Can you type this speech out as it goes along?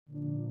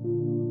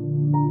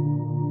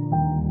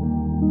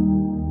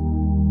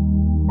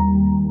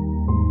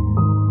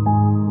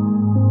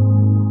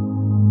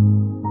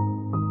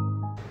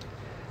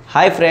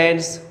Hi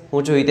friends,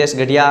 हूँ छूं हितेश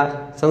गढ़िया।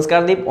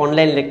 संस्कारदीप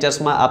ऑनलाइन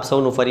लेक्चर्स में आप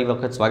सबनु फरी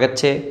वखत स्वागत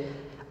है।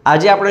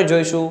 आज आपणे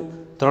जोईशुं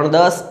धोरण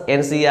 10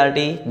 NCERT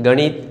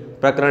गणित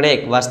प्रकरण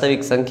 1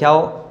 वास्तविक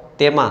संख्याओं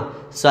तेमां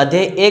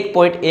स्वाध्याय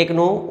 1.1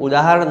 નું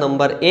उदाहरण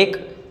नंबर 1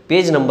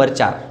 पेज नंबर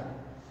 4।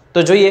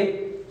 तो जोईए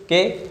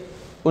के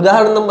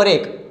उदाहरण नंबर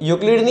 1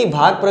 युक्लिडनी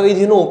भाग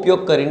प्रविधिनो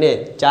उपयोग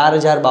करीने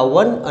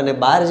 4052 અને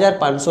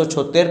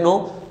 12576 નો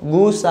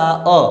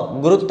गुसाअ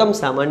गुरुत्तम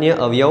सामान्य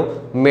अवयव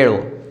मेळवो।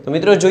 तो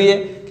मित्रों जोईए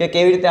के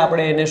केवी रीते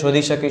आपणे एने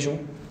शोधी शकीशुं।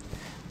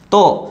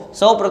 तो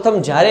सौ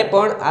प्रथम ज्यारे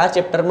पण आ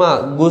चेप्टर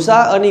में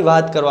गुसाअनी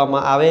वात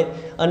करवामां आवे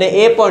अने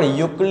ए पण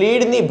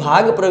युक्लिडनी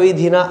भाग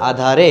प्रविधिना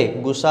आधारे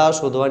गुसाअ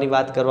शोधवानी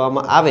वात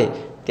करवामां आवे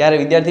त्यारे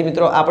विद्यार्थी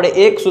मित्रों आपणे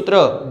एक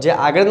सूत्र जे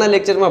आगळना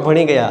लेक्चर में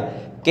भणी गया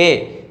के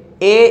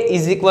A =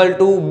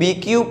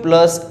 BQ +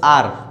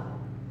 R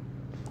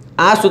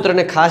आ सूत्र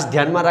ने खास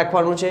ध्यान में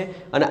राखवानुं छे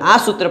अने आ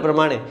सूत्र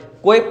प्रमाणे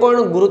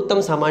कोईपण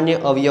गुरुत्तम सामान्य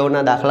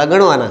अवयवना दाखला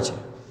गणवाना छे।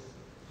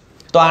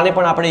 तो आने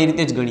पण आपणे ए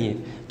रीते ज गणीए।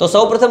 तो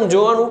सौ प्रथम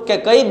जोवानुं के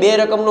कई बे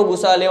रकमनो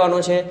गुसाअ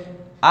लेवानो छे।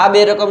 आ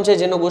बे रकम छे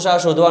जेनो गुसाअ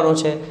शोधवानो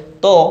छे।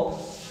 तो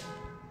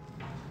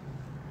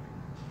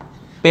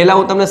पहेला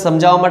हूँ तमने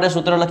समजाववा माटे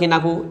सूत्र लखी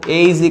नाखुं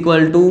A =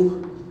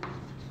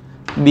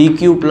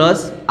 BQ +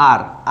 R।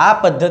 आ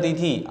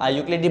पद्धतिथी आ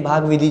युक्लिडनी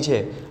भाग विधि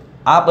छे,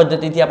 आ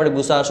पद्धतिथी आपणे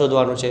गुसाअ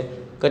शोधवानो छे।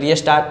 करीए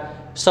स्टार्ट।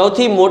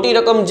 सौथी मोटी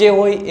रकम जे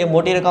होय ए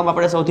मोटी रकम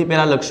आपणे सौथी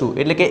पहेला लखशुं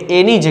एटले के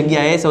A नी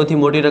जग्याए सौथी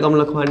मोटी रकम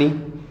लखवानी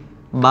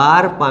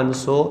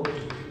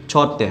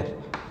 12576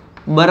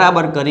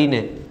 बराबर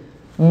करीने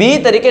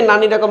B तरीके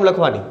नानी रकम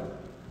लखवानी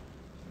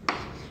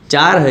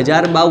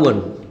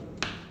 4052।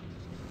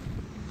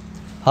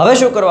 हवे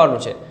शुं करवानुं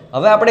छे?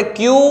 हवे आपणे Q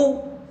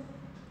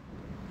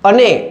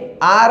अने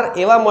R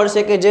एवा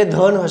मळशे के जे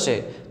धन हशे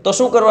तो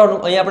शुं करवानुं?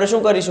 अहीं आपणे शुं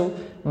करीशुं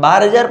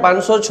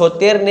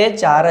 12576 ने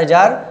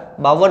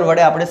 4052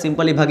 वडे आपणे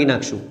सिम्पली भागी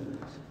नाखशुं।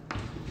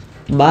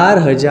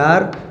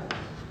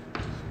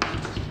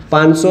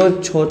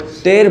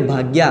 12576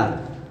 भाग्या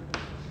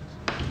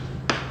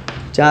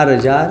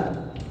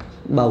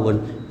 4052।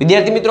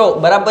 विद्यार्थी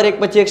मित्रों बराबर एक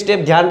पछी एक स्टेप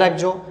ध्यान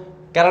राखजो,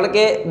 कारण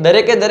के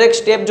दरेके दरेक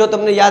स्टेप जो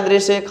तमने याद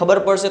रहेशे खबर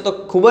पड़शे तो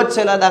खूब ज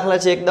सहेला दाखला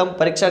छे। एकदम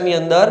परीक्षानी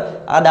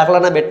अंदर आ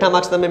दाखलाना बेठा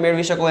मार्क्स तमे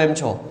मेळवी शको एम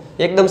छो।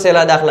 एकदम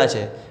सहेला दाखला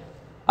छे।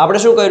 આપણે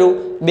શું કર્યું?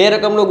 બે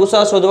રકમનો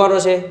ગુસાઅ શોધવાનો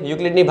છે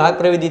યુક્લિડની ભાગ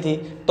પ્રવિધિથી।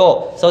 તો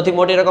સૌથી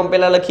મોટી રકમ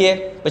પહેલા લખીએ,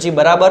 પછી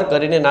બરાબર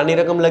કરીને નાની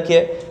રકમ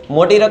લખીએ,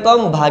 મોટી રકમ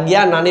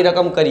ભાગ્યા નાની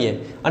રકમ કરીએ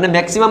અને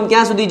મેક્સિમમ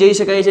ક્યાં સુધી જઈ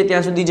શકાય છે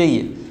ત્યાં સુધી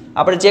જઈએ।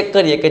 આપણે ચેક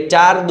કરીએ કે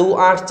 4 2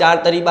 8 4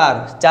 તરી 12,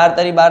 4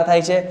 તરી 12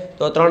 થાય છે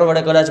તો 3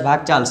 વડે કદાચ ભાગ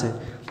ચાલશે।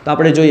 તો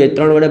આપણે જોઈએ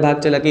 3 વડે ભાગ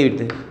ચાલે કેવી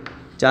રીતે?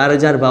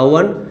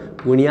 4052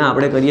 ગુણ્યા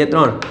આપણે કરીએ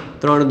 3,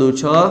 3 2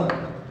 6,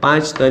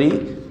 5 તરી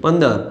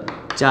 15,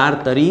 4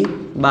 તરી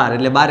 12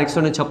 એટલે 12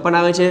 156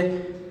 આવે છે।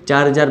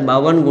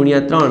 4052 ગુણ્યા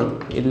 3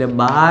 એટલે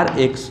 12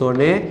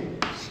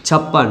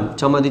 156।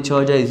 6 માંથી 6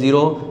 જાય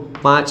 0,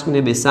 5 ને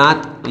 2 7,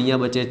 અહીંયા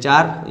બચે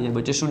 4, અહીંયા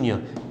બચે 0,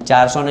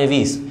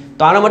 420।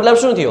 તો આનો મતલબ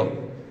શું થયો?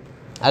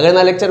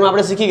 આગળના લેક્ચરમાં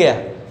આપણે શીખી ગયા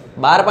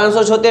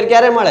 12576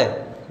 ક્યારે મળે?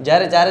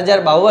 જ્યારે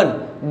 4052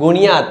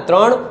 ગુણ્યા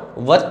 3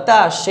 વત્તા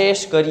શેષ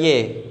કરીએ।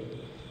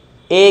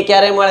 ए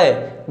क्यारे मळे?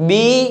 B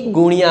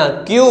गुणिया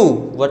Q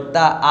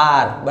वत्ता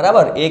R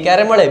बराबर। ए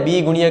क्यारे मळे? B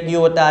गुणिया Q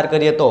वत्ता R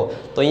करीए तो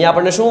अहींया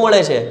आपणे शुं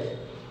मळे छे?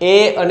 A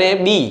अने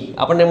B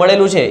आपणे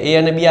मळेलुं छे, A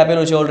अने B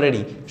आपेलुं छे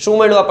ऑलरेडी। शुं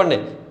मळ्युं आपणे?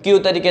 Q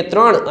तरीके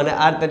 3 अने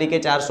R तरीके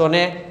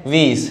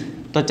 420।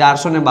 तो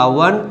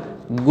 452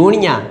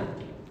 गुणिया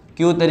Q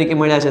तरीके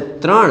मळ्या छे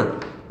 3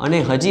 अने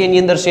हजी एनी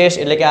अंदर शेष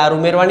एटले के R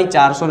उमेरवानी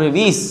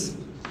 420।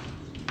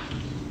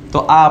 तो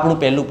आ आपणुं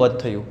पहेલું पद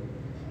थयुं।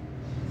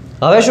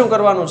 हवे शुं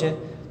करवानुं छे?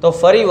 तो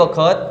फरी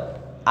वखत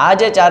आ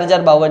जे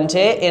 4052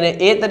 छे एने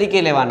ए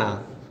तरीके लेवाना।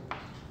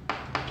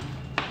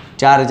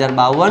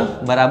 4052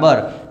 बराबर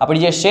आपणी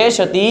जे शेष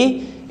हती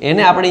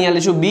एने आपणे अहींया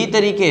लेशुं B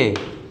तरीके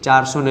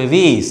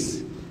 420।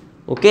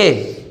 ओके,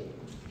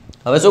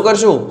 हवे शुं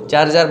करशुं?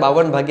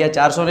 4052 भाग्या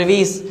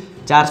 420,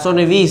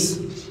 420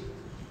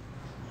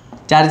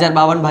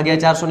 4052 भाग्या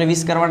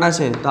 420 करवाना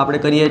छे। तो आपणे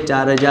करीए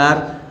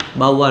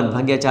 4052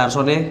 भाग्या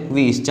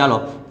 420। चालो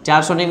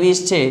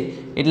 420 छे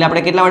એટલે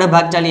આપણે કેટલા વડે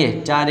ભાગ ચાલીએ?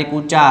 4 *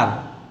 1 4,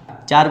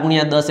 4 ×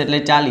 10 એટલે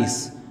 40,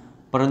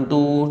 પરંતુ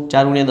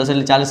 4 × 10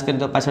 એટલે 40 કરી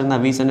તો પાછળના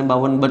 20 અને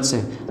 52 બચશે।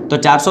 તો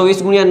 420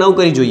 × 9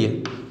 કરી જોઈએ।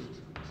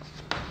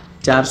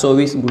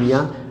 420 ×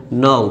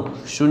 9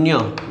 0,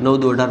 9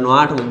 2 18 નો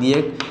 8 વધી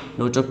 1,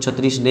 9 ચોક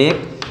 36 ને 1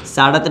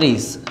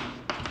 37,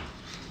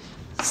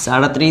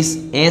 37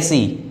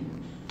 80।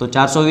 તો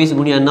 420 ×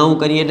 9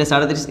 કરીએ એટલે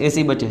 37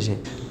 80 બચે છે।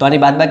 તો આની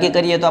બાદબાકી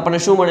કરીએ તો આપણને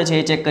શું મળે છે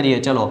એ ચેક કરીએ।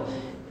 ચલો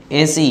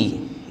 80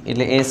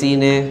 એટલે 80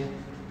 ને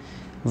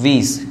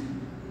 20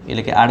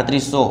 એટલે કે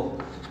 3800,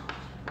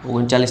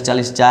 39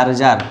 40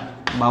 4000,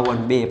 52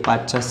 2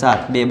 5 6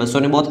 7 2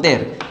 272,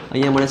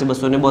 અહીંયા મળે છે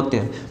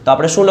 272। તો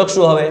આપણે શું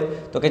લખશું હવે?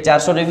 તો કે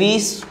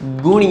 420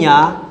 ગુણ્યા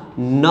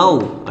 9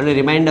 અને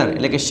રિમાઇન્ડર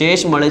એટલે કે શેષ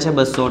મળે છે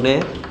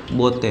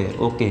 272।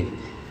 ઓકે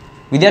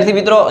વિદ્યાર્થી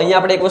મિત્રો, અહીંયા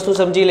આપણે એક વસ્તુ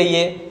સમજી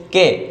લઈએ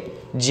કે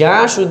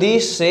જ્યાં સુધી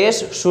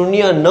શેષ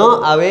શૂન્ય ન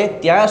આવે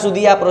ત્યાં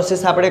સુધી આ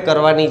પ્રોસેસ આપણે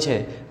કરવાની છે.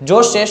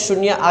 જો શેષ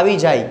શૂન્ય આવી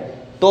જાય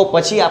તો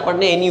પછી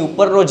આપણને એની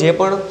ઉપરનો જે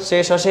પણ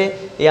શેષ હશે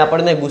એ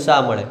આપણને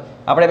ગુસા મળે.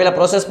 આપણે પહેલાં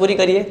પ્રોસેસ પૂરી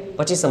કરીએ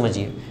પછી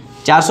સમજીએ.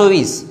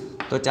 420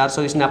 તો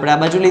 420 ને આપણે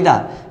આ બાજુ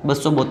લીધા,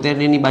 272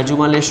 ને એની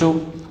બાજુમાં લેશું.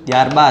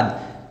 ત્યારબાદ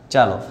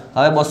ચાલો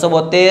હવે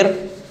 272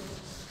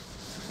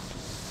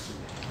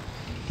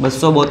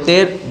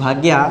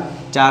 ભાગ્યા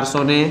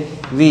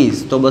 420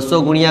 તો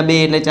 200 ગુણ્યા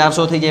 2 એટલે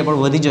 400 થઈ જાય, પણ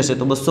વધી જશે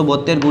તો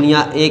 272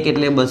 ગુણ્યા 1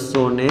 એટલે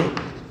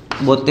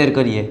 272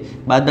 કરીએ.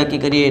 બાદબાકી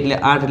કરીએ એટલે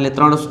 8 એટલે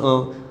 300,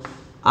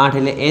 8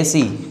 એટલે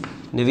 80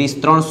 ને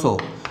 20 300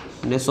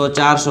 ને 100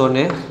 400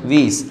 ને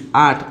 20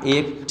 8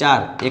 1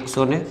 4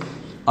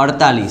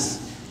 148.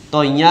 તો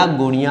અહીંયા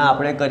ગુણ્યા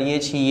આપણે કરીએ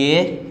છીએ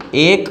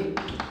 1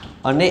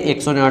 અને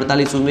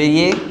 148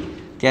 ઉમેરીએ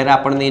ત્યારે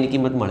આપણને એની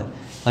કિંમત મળે.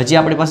 હજી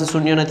આપણી પાસે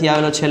શૂન્ય નથી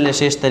આવેલો છેલ્લે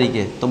શેષ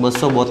તરીકે, તો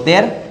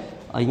 272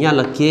 અહીંયા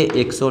લખીએ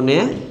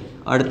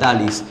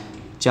 148.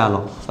 ચાલો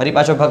ફરી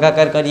પાછો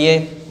ભાગાકાર કરીએ.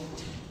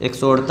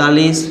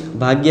 148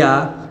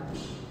 ભાગ્યા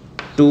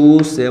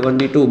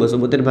 272,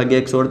 272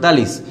 ભાગ્યા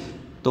 148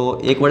 તો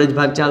એક વડે જ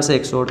ભાગ ચાલશે.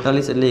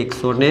 148 એટલે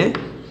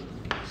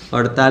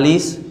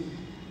 148,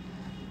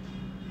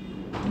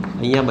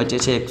 અહીંયા બચે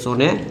છે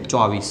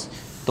 124.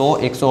 તો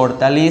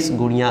 148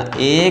 ગુણ્યા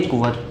 1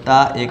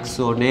 વત્તા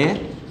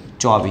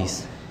 124.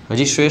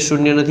 હજી શેષ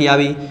શૂન્ય નથી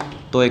આવી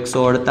તો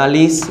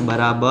 148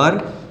 બરાબર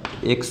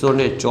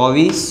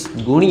 124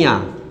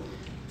 ગુણ્યા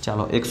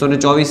ચાલો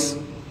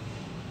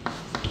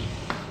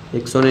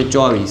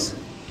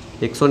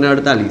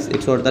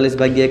 148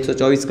 ભાગ્યા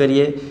 124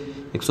 કરીએ.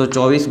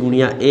 124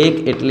 ગુણ્યા 1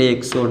 એટલે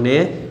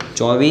 124,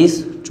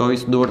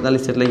 24 2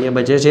 48 એટલે અહીંયા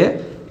બચે છે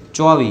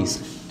 24.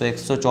 તો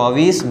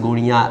 124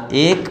 ગુણ્યા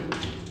 1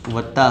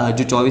 વત્તા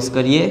હજુ 24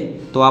 કરીએ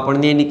તો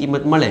આપણને એની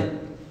કિંમત મળે.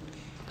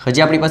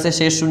 હજી આપણી પાસે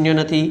શેષ શૂન્ય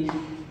નથી.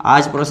 આ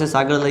જ પ્રોસેસ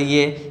આગળ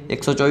લઈએ.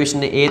 124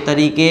 ને એ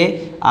તરીકે,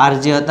 આર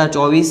જે હતા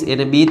 24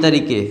 એને બી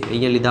તરીકે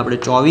અહીંયા લીધા આપણે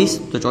 24.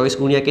 તો 24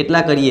 ગુણ્યા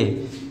કેટલા કરીએ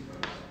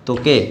તો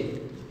કે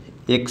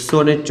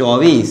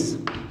 124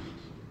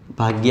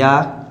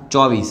 ભાગ્યા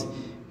 24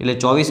 એટલે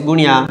 24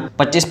 ગુણ્યા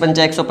 25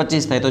 પંચા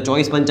 125 થાય તો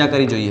 24 પંચા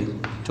કરી જોઈએ.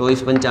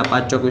 24 પંચા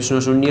 5 ચોક 20 નો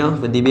શૂન્ય,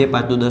 બધી 2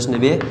 5 દુ 10 ને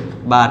 2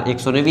 12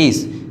 120.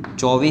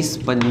 24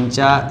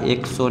 પંચા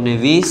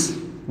 120,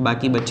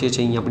 બાકી બચે છે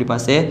અહીંયા આપણી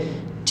પાસે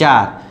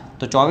 4.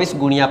 તો 24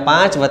 ગુણ્યા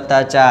 5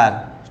 વત્તા 4,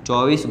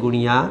 24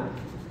 ગુણ્યા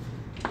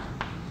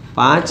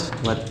 5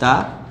 વત્તા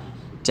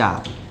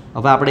 4.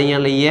 હવે આપણે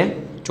અહીંયા લઈએ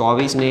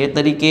 24 ને એ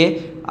તરીકે,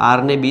 આર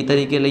ને બી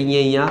તરીકે લઈએ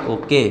અહીંયા.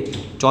 ઓકે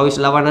 24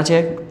 લાવવાના છે.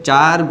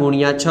 4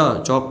 ગુણ્યા 6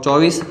 ચોક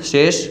 24,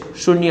 શેષ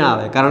શૂન્ય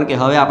આવે કારણ કે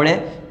હવે આપણે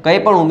કંઈ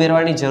પણ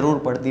ઉમેરવાની જરૂર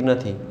પડતી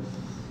નથી.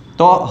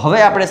 તો હવે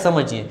આપણે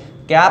સમજીએ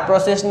કે આ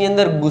પ્રોસેસની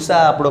અંદર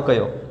ગુસા આપણો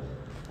કયો.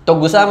 તો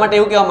ગુસા માટે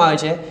એવું કહેવામાં આવે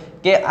છે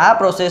કે આ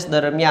પ્રોસેસ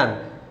દરમિયાન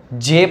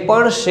જે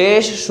પણ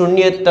શેષ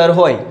શૂન્યેતર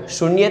હોય,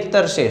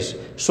 શૂન્યેતર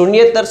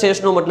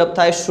શેષનો મતલબ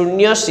થાય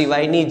શૂન્ય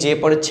સિવાયની જે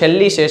પણ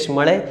છેલ્લી શેષ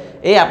મળે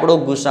એ આપણો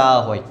ગુસા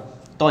હોય.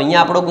 તો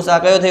અહીંયા આપણો ગુસા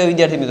કયો થયો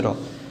વિદ્યાર્થી મિત્રો?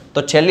 તો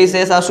છેલ્લી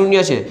શેષ આ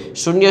શૂન્ય છે,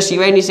 શૂન્ય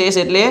સિવાયની શેષ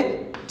એટલે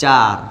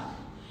 4.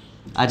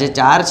 આ જે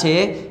 4 છે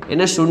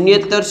એને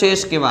શૂન્યેતર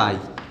શેષ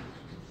કહેવાય.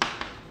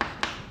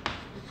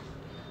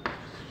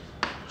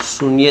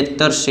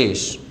 શૂન્યેતર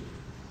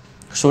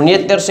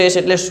શેષ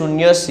એટલે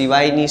શૂન્ય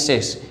સિવાયની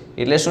શેષ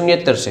એટલે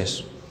શૂન્યેતર શેષ.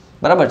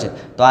 બરાબર છે.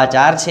 તો આ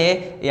 4 છે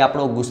એ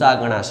આપણો ગુસા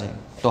ગણાશે.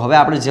 તો હવે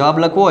આપણે જવાબ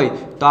લખવો હોય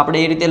તો આપણે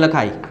એ રીતે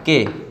લખાય કે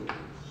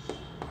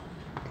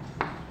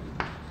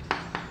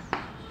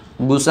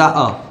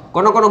ગુસા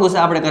કોનો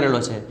ગુસા આપણે કરેલો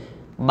છે?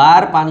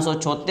 12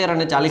 576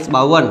 અને 40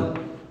 52.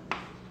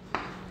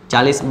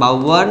 40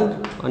 52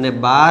 અને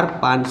 12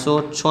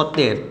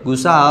 576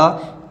 ગુસા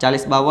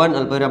 40 52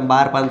 અલ્પવિરામ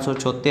 12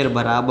 576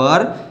 બરાબર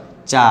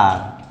 4.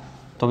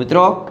 તો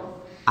મિત્રો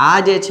આ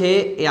જે છે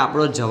એ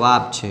આપણો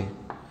જવાબ છે.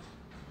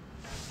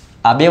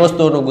 આ બે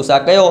વસ્તુઓનો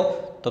ગુસા કયો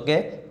તો કે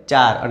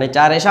 4. અને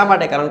 4 એ શા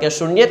માટે? કારણ કે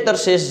શૂન્યેતર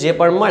શેષ જે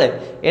પણ મળે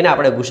એને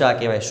આપણે ગુસા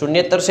કહેવાય.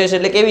 શૂન્યેતર શેષ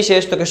એટલે કેવી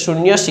શેષ? તો કે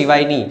શૂન્ય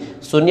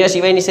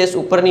સિવાયની શેષ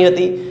ઉપરની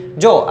હતી.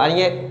 જો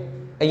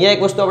અહીંયા એક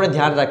વસ્તુ આપણે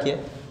ધ્યાન રાખીએ,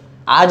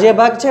 આ જે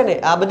ભાગ છે ને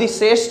આ બધી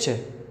શેષ છે.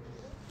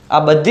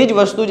 આ બધી જ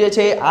વસ્તુ જે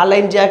છે આ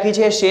લાઈન જે આખી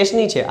છે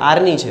શેષની છે,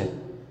 આરની છે.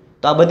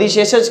 તો આ બધી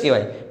શેષ જ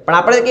કહેવાય. પણ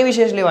આપણે કેવી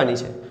શેષ લેવાની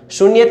છે?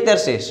 શૂન્યેતર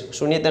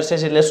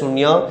શેષ એટલે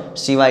શૂન્ય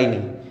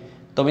સિવાયની.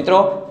 તો મિત્રો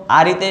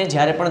આ રીતે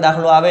જ્યારે પણ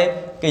દાખલો આવે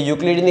કે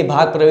યુક્લિડની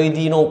ભાગ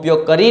પ્રવિધિનો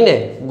ઉપયોગ કરીને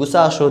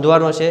ગુસા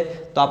શોધવાનો છે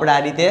તો આપણે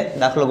આ રીતે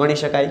દાખલો ગણી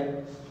શકાય.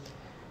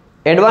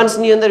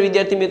 એડવાન્સની અંદર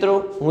વિદ્યાર્થી મિત્રો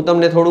હું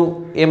તમને થોડું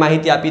એ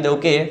માહિતી આપી દઉં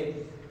કે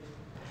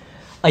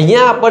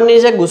અહીંયા આપણને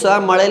જે ગુસા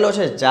મળેલો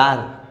છે 4,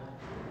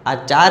 આ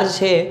 4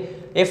 છે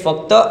એ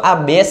ફક્ત આ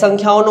બે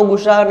સંખ્યાઓનો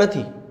ગુસા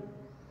નથી.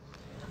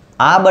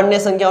 આ બંને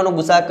સંખ્યાઓનો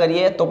ગુસા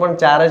કરીએ તો પણ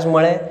 4 જ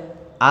મળે,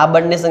 આ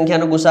બંને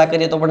સંખ્યાનો ગુસા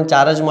કરીએ તો પણ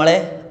 4 જ મળે,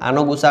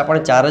 આનો ગુસા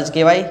પણ 4 જ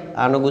કહેવાય,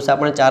 આનો ગુસા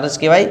પણ 4 જ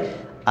કહેવાય,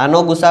 આનો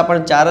ગુસા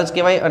પણ 4 જ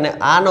કહેવાય અને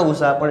આનો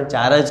ગુસા પણ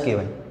 4 જ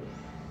કહેવાય.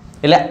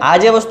 એટલે આ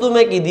જે વસ્તુ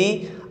મેં કીધી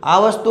આ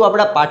વસ્તુ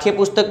આપણા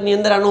પાઠ્યપુસ્તકની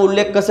અંદર આનો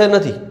ઉલ્લેખ કશે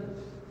નથી.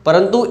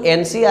 પરંતુ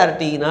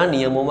એનસીઆરટીના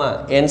નિયમોમાં,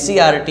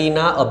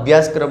 એનસીઆરટીના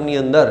અભ્યાસક્રમની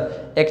અંદર,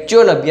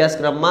 એકચ્યુઅલ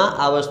અભ્યાસક્રમમાં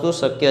આ વસ્તુ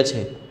શક્ય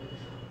છે.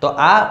 તો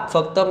આ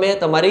ફક્ત મેં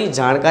તમારી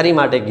જાણકારી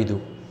માટે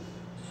કીધું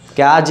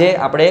કે આ જે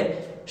આપણે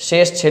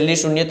શેષ, છેલ્લી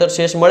શૂન્યતર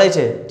શેષ મળે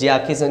છે, જે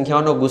આખી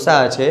સંખ્યાઓનો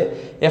ગુસા છે,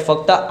 એ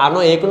ફક્ત આનો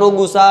એકનો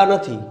ગુસા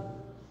નથી.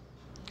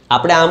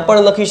 આપણે આમ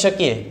પણ લખી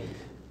શકીએ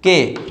કે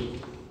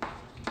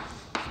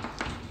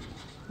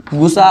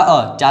ગુસા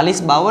 40,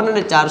 52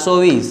 અને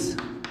 420,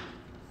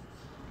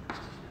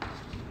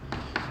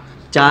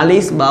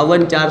 40,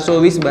 52,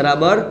 420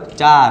 બરાબર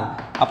 4.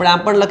 આપણે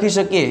આમ પણ લખી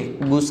શકીએ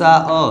ગુસા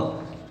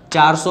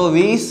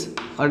 420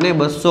 અને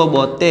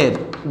 272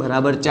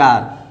 બરાબર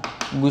 4.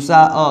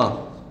 ગુસા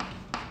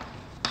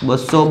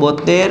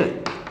 272,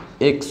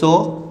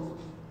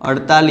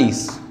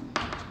 148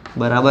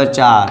 બરાબર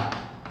 4.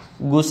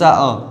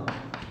 ગુસા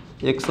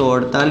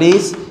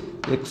 148,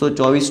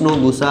 124નો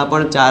ગુસા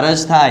પણ 4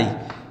 જ થાય.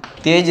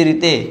 તે જ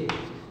રીતે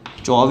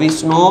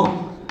 24નો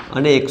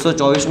અને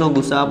 124નો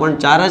ગુસા પણ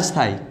 4 જ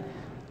થાય.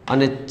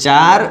 અને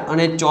 4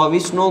 અને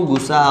 24નો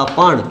ગુસા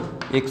પણ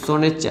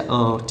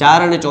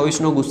 4 અને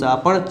 24નો ગુસા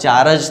પણ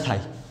 4 જ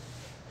થાય.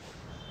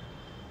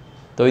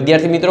 તો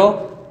વિદ્યાર્થી મિત્રો,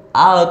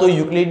 આ હતો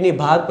યુક્લિડની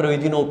ભાગ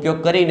પ્રવિધિનો ઉપયોગ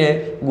કરીને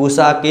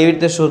ગુસા કેવી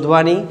રીતે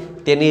શોધવાની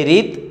તેની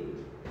રીત.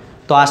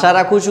 તો આશા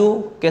રાખું છું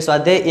કે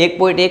સ્વાધ્યાય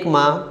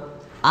 1.1માં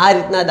આ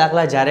રીતના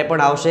દાખલા જ્યારે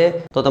પણ આવશે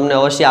તો તમને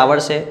અવશ્ય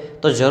આવડશે.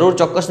 તો જરૂર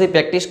ચોક્કસથી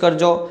પ્રેક્ટિસ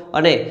કરજો.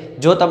 અને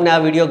જો તમને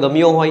આ વિડીયો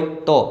ગમ્યો હોય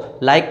તો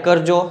લાઈક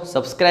કરજો,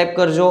 સબસ્ક્રાઈબ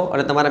કરજો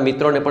અને તમારા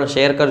મિત્રોને પણ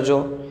શેર કરજો.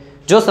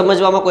 જો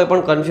સમજવામાં કોઈ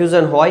પણ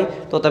કન્ફ્યુઝન હોય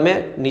તો તમે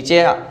નીચે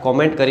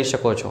કોમેન્ટ કરી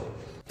શકો છો.